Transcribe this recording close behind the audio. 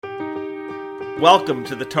Welcome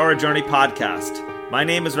to the Torah Journey Podcast. My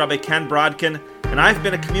name is Rabbi Ken Brodkin, and I've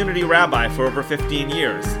been a community rabbi for over 15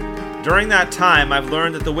 years. During that time, I've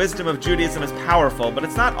learned that the wisdom of Judaism is powerful, but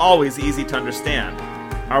it's not always easy to understand.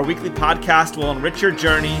 Our weekly podcast will enrich your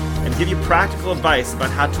journey and give you practical advice about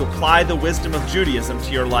how to apply the wisdom of Judaism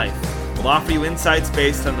to your life. We'll offer you insights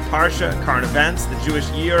based on the Parsha, current events, the Jewish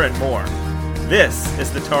year, and more. This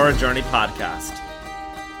is the Torah Journey Podcast.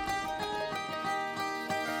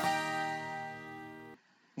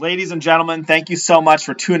 Ladies and gentlemen, thank you so much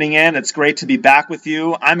for tuning in. It's great to be back with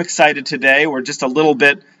you. I'm excited today. We're just a little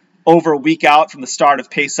bit over a week out from the start of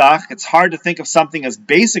Pesach. It's hard to think of something as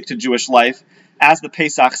basic to Jewish life as the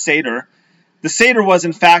Pesach Seder. The Seder was,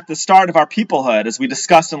 in fact, the start of our peoplehood. As we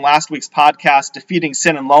discussed in last week's podcast, Defeating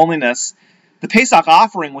Sin and Loneliness, the Pesach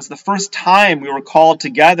offering was the first time we were called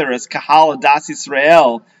together as Kahal Adas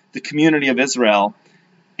Yisrael, the community of Israel.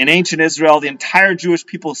 In ancient Israel, the entire Jewish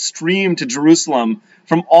people streamed to Jerusalem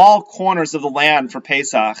from all corners of the land for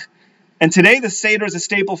Pesach. And today the Seder is a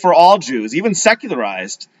staple for all Jews, even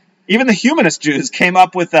secularized. Even the humanist Jews came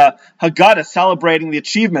up with a Haggadah celebrating the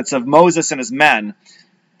achievements of Moses and his men.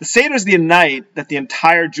 The Seder is the night that the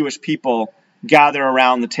entire Jewish people gather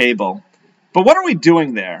around the table. But what are we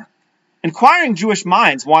doing there? Inquiring Jewish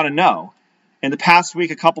minds want to know. In the past week,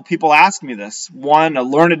 a couple people asked me this. One, a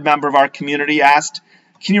learned member of our community, asked,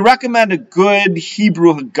 "Can you recommend a good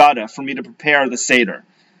Hebrew Haggadah for me to prepare the Seder?"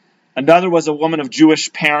 Another was a woman of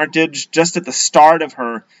Jewish parentage, just at the start of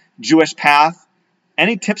her Jewish path.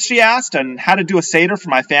 "Any tips," she asked, "on how to do a Seder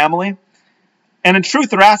for my family?" And in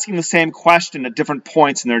truth, they're asking the same question at different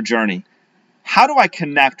points in their journey. How do I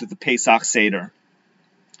connect with the Pesach Seder?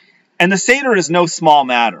 And the Seder is no small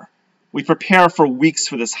matter. We prepare for weeks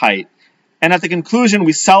for this height. And at the conclusion,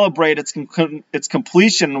 we celebrate its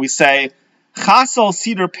completion, and we say, Chasol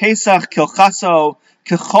Seder Pesach Kilchaso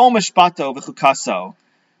Kichol Mishpato V'chukaso.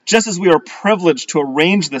 Just as we are privileged to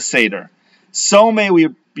arrange the Seder, so may we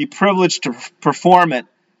be privileged to perform it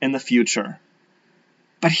in the future.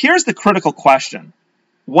 But here's the critical question.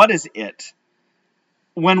 What is it?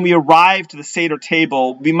 When we arrive to the Seder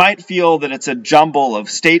table, we might feel that it's a jumble of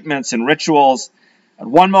statements and rituals. At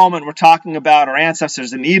one moment, we're talking about our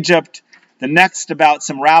ancestors in Egypt, the next about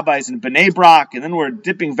some rabbis in Bnei Brak, and then we're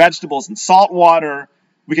dipping vegetables in salt water.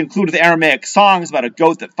 We conclude with Aramaic songs about a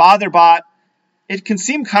goat that father bought. It can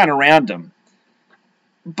seem kind of random.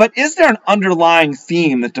 But is there an underlying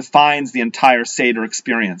theme that defines the entire Seder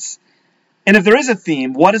experience? And if there is a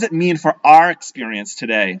theme, what does it mean for our experience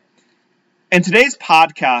today? In today's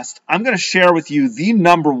podcast, I'm going to share with you the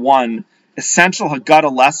number one essential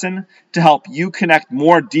Haggadah lesson to help you connect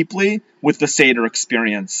more deeply with the Seder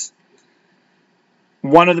experience.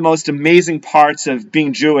 One of the most amazing parts of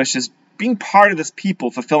being Jewish is being part of this people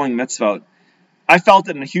fulfilling mitzvot. I felt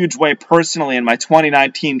it in a huge way personally in my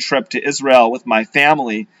 2019 trip to Israel with my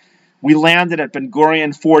family. We landed at Ben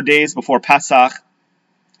Gurion 4 days before Pesach,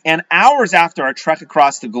 and hours after our trek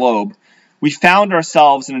across the globe, we found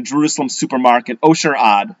ourselves in a Jerusalem supermarket, Osher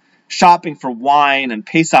Ad, shopping for wine and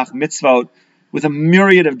Pesach mitzvot with a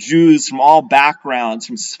myriad of Jews from all backgrounds,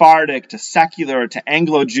 from Sephardic to secular to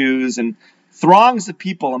Anglo-Jews, and throngs of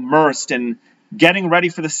people immersed in getting ready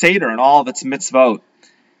for the Seder and all of its mitzvot.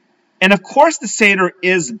 And of course, the Seder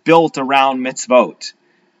is built around mitzvot.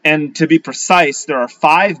 And to be precise, there are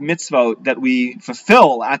 5 mitzvot that we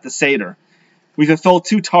fulfill at the Seder. We fulfill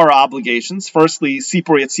 2 Torah obligations. Firstly,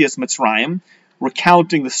 Sipur Yetzias Mitzrayim,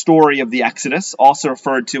 recounting the story of the Exodus, also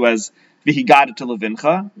referred to as V'higadat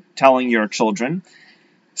Levincha, telling your children.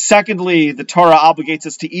 Secondly, the Torah obligates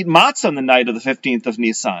us to eat matzah on the night of the 15th of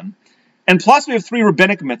Nisan. And plus we have 3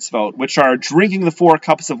 rabbinic mitzvot, which are drinking the 4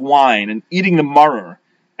 cups of wine and eating the maror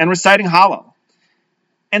and reciting Hallel.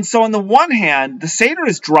 And so on the one hand, the Seder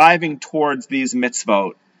is driving towards these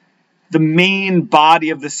mitzvot. The main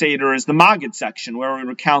body of the Seder is the Maggid section, where we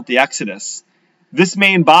recount the Exodus. This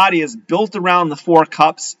main body is built around the 4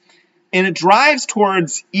 cups, and it drives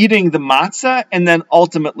towards eating the matzah and then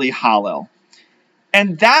ultimately Hallel.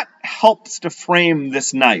 And that helps to frame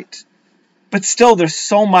this night. But still, there's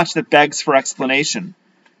so much that begs for explanation.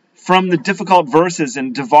 From the difficult verses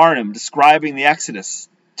in Devarim describing the Exodus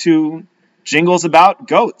to jingles about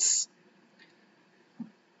goats.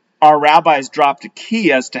 Our rabbis dropped a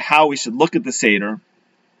key as to how we should look at the Seder.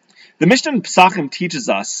 The Mishnah in Pesachim teaches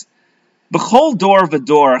us, B'chol dor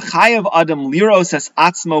v'dor chayav adam liros es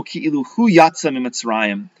atzmo ki'ilu hu yatsa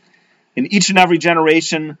mitzrayim. In each and every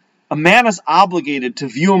generation, a man is obligated to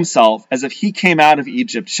view himself as if he came out of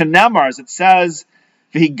Egypt. Shenamar, as it says,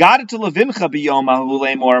 V'higadat levincha b'yom hahu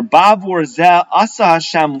lemor bavur zeh asa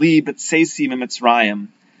Hashem li b'tseisi mitzrayim.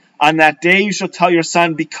 On that day you shall tell your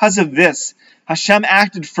son, because of this, Hashem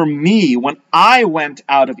acted for me when I went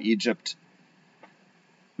out of Egypt.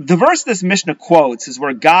 The verse this Mishnah quotes is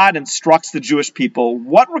where God instructs the Jewish people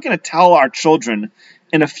what we're going to tell our children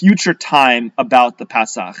in a future time about the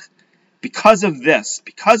Pesach. Because of this,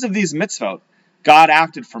 because of these mitzvot, God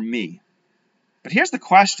acted for me. But here's the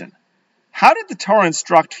question. How did the Torah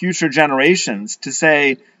instruct future generations to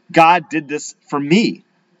say, God did this for me?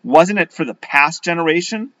 Wasn't it for the past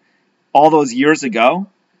generation, all those years ago?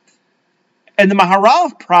 And the Maharal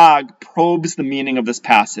of Prague probes the meaning of this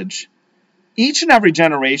passage. Each and every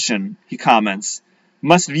generation, he comments,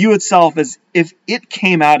 must view itself as if it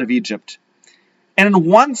came out of Egypt. And in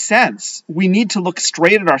one sense, we need to look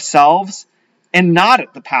straight at ourselves and not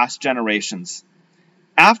at the past generations.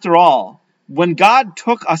 After all, when God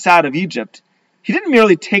took us out of Egypt, he didn't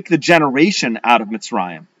merely take the generation out of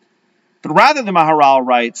Mitzrayim, but rather, the Maharal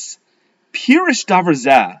writes, Pirish davar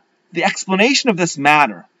zeh, the explanation of this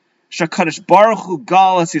matter, Shakadosh Baruch Hu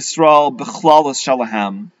galas Yisrael b'chlalos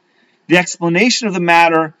shalahem. The explanation of the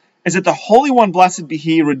matter is that the Holy One, blessed be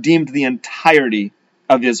He, redeemed the entirety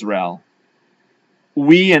of Israel.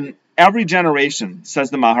 We in every generation,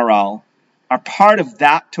 says the Maharal, are part of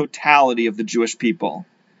that totality of the Jewish people.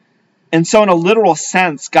 And so in a literal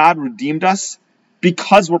sense, God redeemed us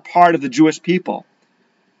because we're part of the Jewish people.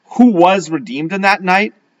 Who was redeemed in that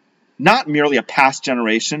night? Not merely a past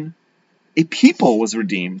generation. A people was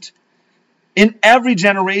redeemed. In every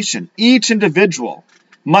generation, each individual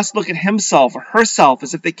must look at himself or herself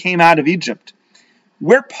as if they came out of Egypt.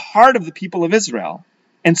 We're part of the people of Israel,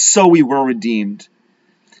 and so we were redeemed.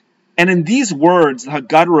 And in these words, the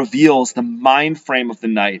Haggadah reveals the mind frame of the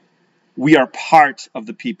night. We are part of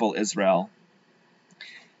the people Israel.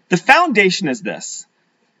 The foundation is this.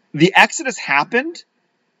 The Exodus happened,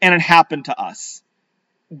 and it happened to us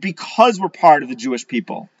because we're part of the Jewish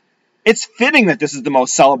people. It's fitting that this is the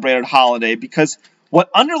most celebrated holiday because what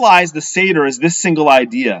underlies the Seder is this single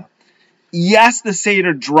idea. Yes, the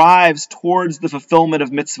Seder drives towards the fulfillment of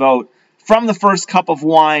mitzvot from the first cup of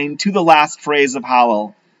wine to the last phrase of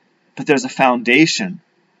Hallel, but there's a foundation.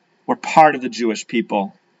 We're part of the Jewish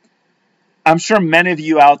people. I'm sure many of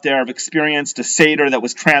you out there have experienced a Seder that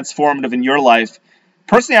was transformative in your life.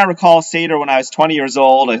 Personally, I recall Seder when I was 20 years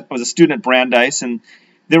old. I was a student at Brandeis, and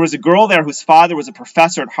there was a girl there whose father was a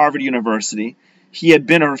professor at Harvard University. He had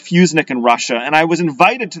been a refusnik in Russia, and I was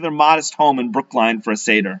invited to their modest home in Brookline for a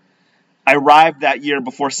Seder. I arrived that year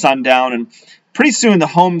before sundown, and pretty soon the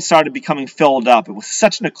home started becoming filled up. It was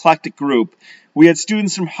such an eclectic group. We had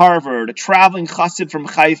students from Harvard, a traveling chassid from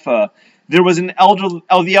Haifa. There was the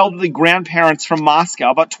elderly grandparents from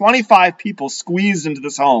Moscow. About 25 people squeezed into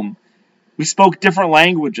this home. We spoke different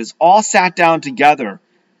languages, all sat down together.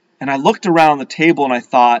 And I looked around the table and I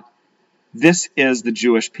thought, this is the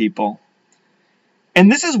Jewish people. And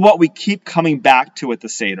this is what we keep coming back to at the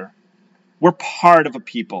Seder. We're part of a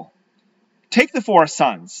people. Take the 4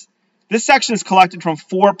 sons. This section is collected from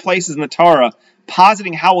 4 places in the Torah,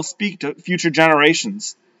 positing how we'll speak to future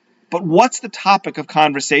generations. But what's the topic of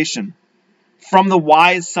conversation? From the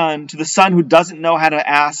wise son to the son who doesn't know how to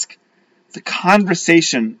ask, the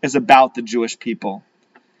conversation is about the Jewish people.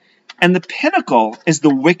 And the pinnacle is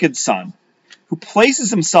the wicked son, who places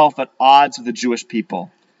himself at odds with the Jewish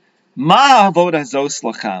people. Ma avodah zos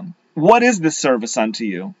lachem. What is this service unto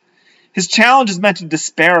you? His challenge is meant to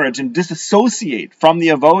disparage and disassociate from the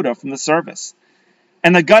avodah, from the service.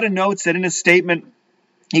 And the Haggadah notes that in his statement,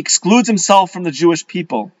 he excludes himself from the Jewish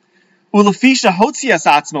people. Ulafisha hotzias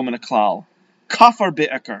atzmo min haklal, kafar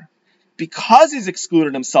be'ikar. Because he's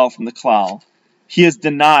excluded himself from the klal, he is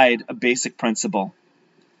denied a basic principle.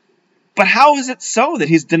 But how is it so that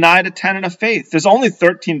he's denied a tenet of faith? There's only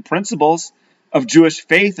 13 principles of Jewish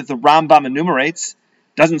faith that the Rambam enumerates.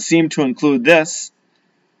 Doesn't seem to include this.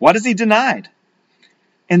 What is he denied?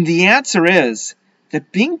 And the answer is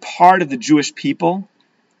that being part of the Jewish people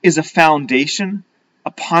is a foundation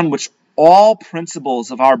upon which all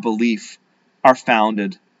principles of our belief are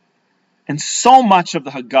founded. And so much of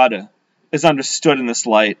the Haggadah is understood in this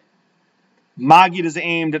light. Maggid is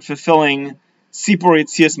aimed at fulfilling Sipur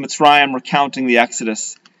Yetzias Mitzrayim, recounting the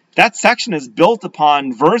Exodus. That section is built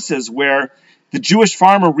upon verses where the Jewish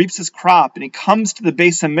farmer reaps his crop and he comes to the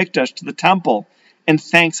Beis HaMikdash, to the temple, and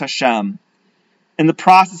thanks Hashem. In the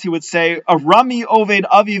process, he would say, Arami Oved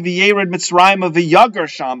Avi V'yered Mitzrayim V'yagar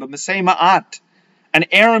Sham B'Masei Ma'at. An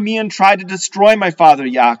Aramean tried to destroy my father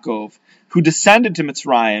Yaakov, who descended to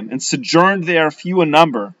Mitzrayim and sojourned there few in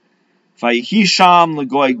number. Vayihi Sham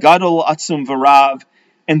L'goy Gadol Atzum V'Rav.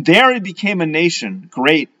 And there he became a nation,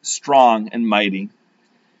 great, strong, and mighty.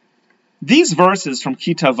 These verses from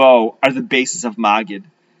Ki Tavo are the basis of Maggid.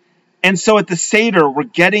 And so at the Seder, we're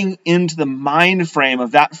getting into the mind frame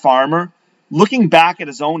of that farmer, looking back at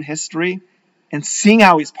his own history and seeing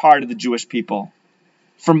how he's part of the Jewish people.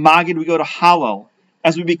 From Magid, we go to Hallel,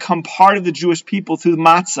 as we become part of the Jewish people through the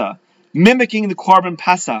matzah, mimicking the Korban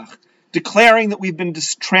Pesach, declaring that we've been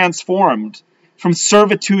transformed from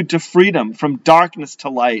servitude to freedom, from darkness to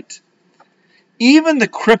light. Even the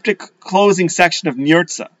cryptic closing section of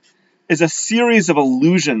Nirtza is a series of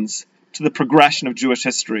allusions to the progression of Jewish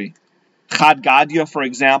history. Chad Gadya, for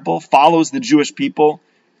example, follows the Jewish people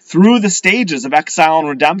through the stages of exile and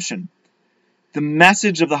redemption. The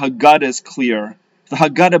message of the Haggadah is clear. The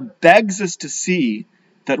Haggadah begs us to see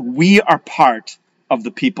that we are part of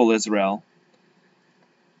the people Israel.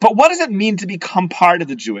 But what does it mean to become part of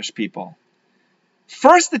the Jewish people?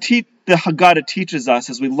 First, the Haggadah teaches us,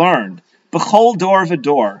 as we learned, B'chol dor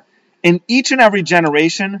v'dor. In each and every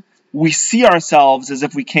generation, we see ourselves as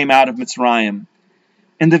if we came out of Mitzrayim.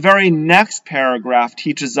 And the very next paragraph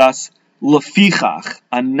teaches us, Lefichach,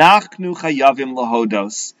 anachnu chayavim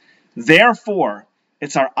lahodos. Therefore,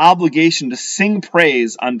 it's our obligation to sing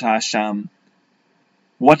praise unto Hashem.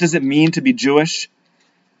 What does it mean to be Jewish?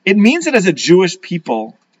 It means that as a Jewish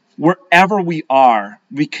people, wherever we are,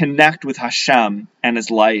 we connect with Hashem and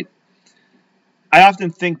His light. I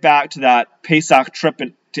often think back to that Pesach trip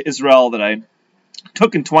to Israel that I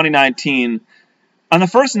took in 2019. On the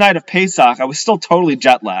first night of Pesach, I was still totally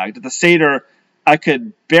jet-lagged. At the Seder, I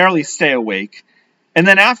could barely stay awake. And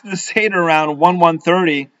then after the Seder around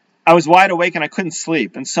 1:30, I was wide awake and I couldn't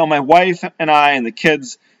sleep. And so my wife and I and the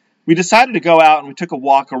kids, we decided to go out and we took a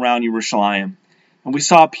walk around Yerushalayim. And we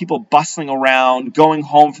saw people bustling around, going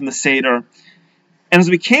home from the Seder. And as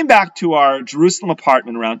we came back to our Jerusalem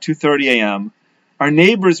apartment around 2:30 a.m., our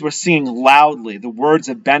neighbors were singing loudly the words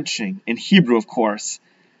of benching, in Hebrew, of course.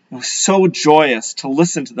 It was so joyous to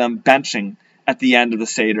listen to them benching at the end of the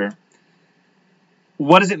Seder.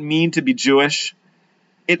 What does it mean to be Jewish?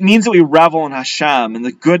 It means that we revel in Hashem and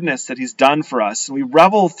the goodness that He's done for us. And we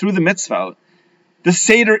revel through the mitzvot. The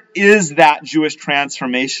Seder is that Jewish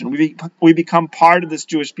transformation. We become part of this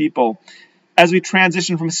Jewish people as we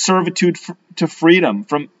transition from servitude to freedom,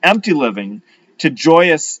 from empty living to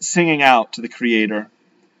joyous singing out to the Creator.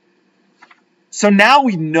 So now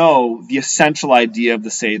we know the essential idea of the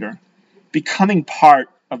Seder, becoming part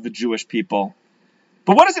of the Jewish people.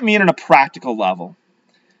 But what does it mean on a practical level?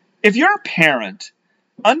 If you're a parent,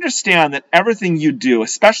 understand that everything you do,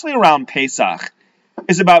 especially around Pesach,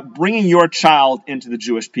 is about bringing your child into the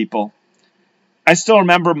Jewish people. I still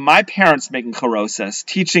remember my parents making charoses,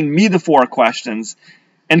 teaching me the 4 questions,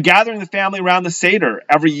 and gathering the family around the Seder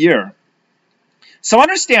every year. So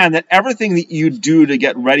understand that everything that you do to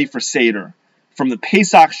get ready for Seder, from the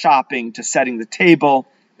Pesach shopping to setting the table,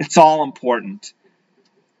 it's all important.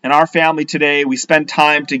 In our family today, we spend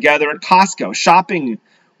time together at Costco, shopping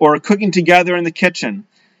or cooking together in the kitchen.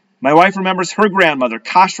 My wife remembers her grandmother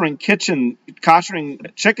koshering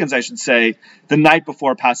chickens, the night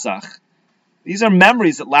before Pesach. These are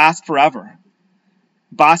memories that last forever.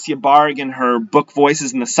 Basia Barg, in her book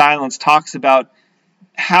Voices in the Silence, talks about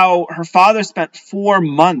how her father spent 4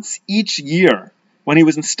 months each year when he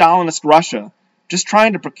was in Stalinist Russia just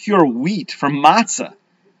trying to procure wheat for matzah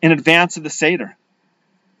in advance of the Seder.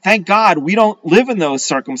 Thank God we don't live in those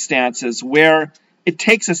circumstances where it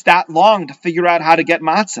takes us that long to figure out how to get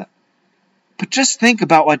matzah. But just think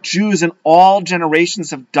about what Jews in all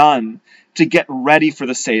generations have done to get ready for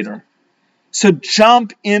the Seder. So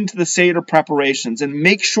jump into the Seder preparations and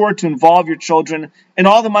make sure to involve your children in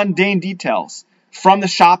all the mundane details, from the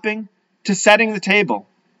shopping to setting the table.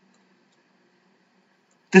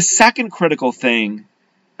 The second critical thing,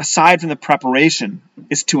 aside from the preparation,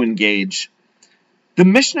 is to engage. The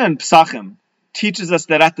Mishnah in Pesachim teaches us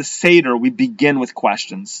that at the Seder we begin with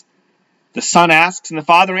questions. The son asks and the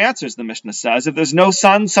father answers, the Mishnah says. If there's no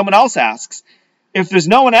son, someone else asks. If there's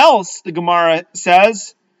no one else, the Gemara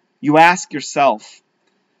says, you ask yourself.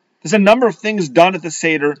 There's a number of things done at the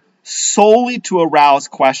Seder solely to arouse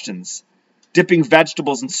questions. Dipping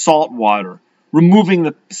vegetables in salt water, removing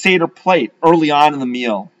the Seder plate early on in the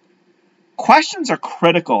meal. Questions are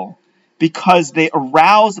critical because they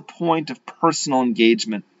arouse a point of personal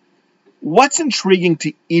engagement. What's intriguing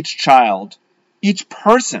to each child, each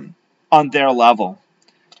person on their level?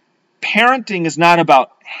 Parenting is not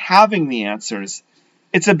about having the answers.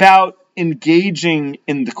 It's about engaging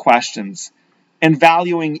in the questions and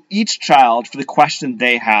valuing each child for the question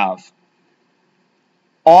they have.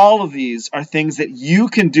 All of these are things that you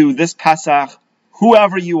can do this Pesach,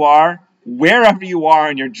 whoever you are, wherever you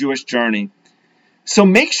are in your Jewish journey. So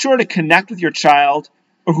make sure to connect with your child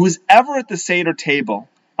or who's ever at the Seder table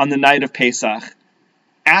on the night of Pesach.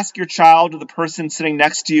 ask your child or the person sitting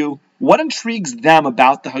next to you what intrigues them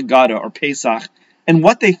about the Haggadah or Pesach and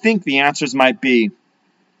what they think the answers might be.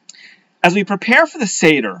 As we prepare for the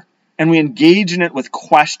Seder and we engage in it with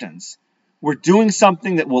questions, we're doing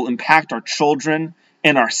something that will impact our children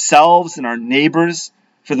and ourselves and our neighbors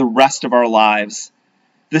for the rest of our lives.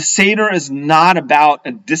 The Seder is not about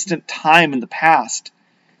a distant time in the past.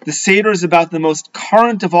 The Seder is about the most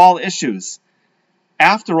current of all issues.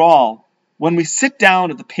 After all, when we sit down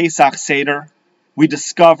at the Pesach Seder, we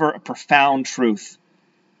discover a profound truth.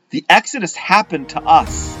 The Exodus happened to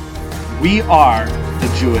us. We are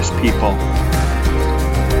the Jewish people.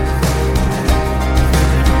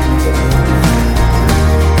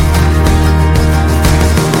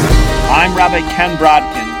 I'm Rabbi Ken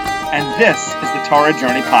Brodkin, and this is the Torah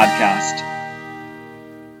Journey Podcast.